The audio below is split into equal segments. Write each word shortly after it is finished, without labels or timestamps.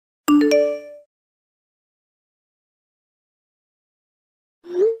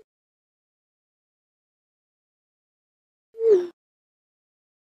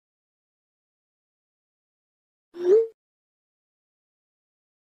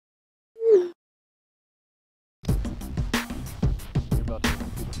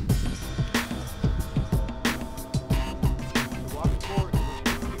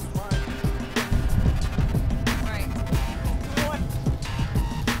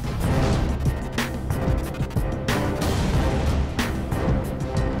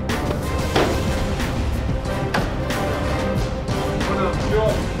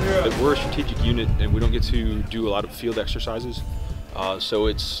We're a strategic unit and we don't get to do a lot of field exercises, so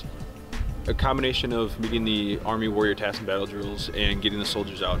it's a combination of meeting the Army warrior tasks and battle drills and getting the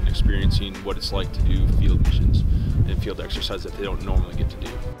soldiers out and experiencing what it's like to do field missions and field exercises that they don't normally get to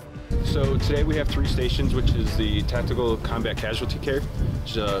do. So today we have 3 stations, which is the Tactical Combat Casualty Care,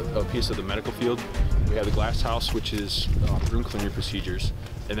 which is a piece of the medical field. We have the Glass House, which is room clearing procedures,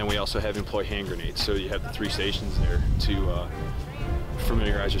 and then we also have employee hand grenades. So you have the 3 stations there to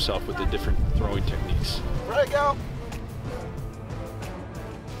familiarize yourself with the different throwing techniques. Ready, go!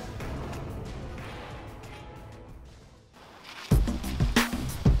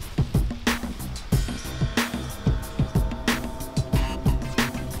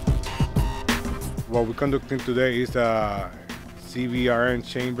 What we're conducting today is a CBRN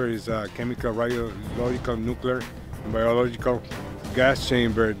chamber, is a chemical, radiological, nuclear, and biological gas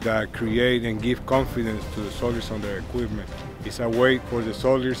chamber that create and give confidence to the soldiers on their equipment. It's a way for the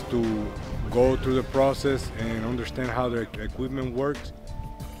soldiers to go through the process and understand how their equipment works,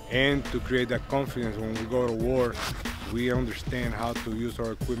 and to create that confidence when we go to war, we understand how to use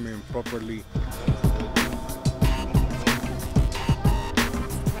our equipment properly.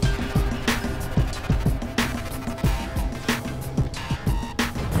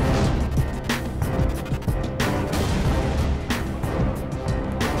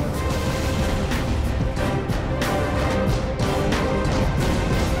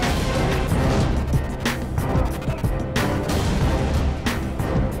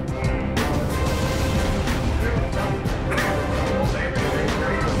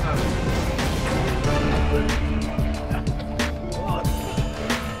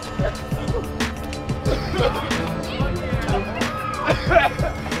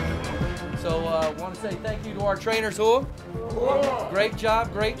 So I want to say thank you to our trainers, who? Great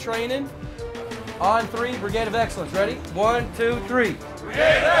job, great training. On 3, Brigade of Excellence. Ready? 1, 2, 3.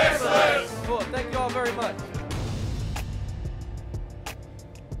 Brigade of Excellence! Cool. Thank you all very much.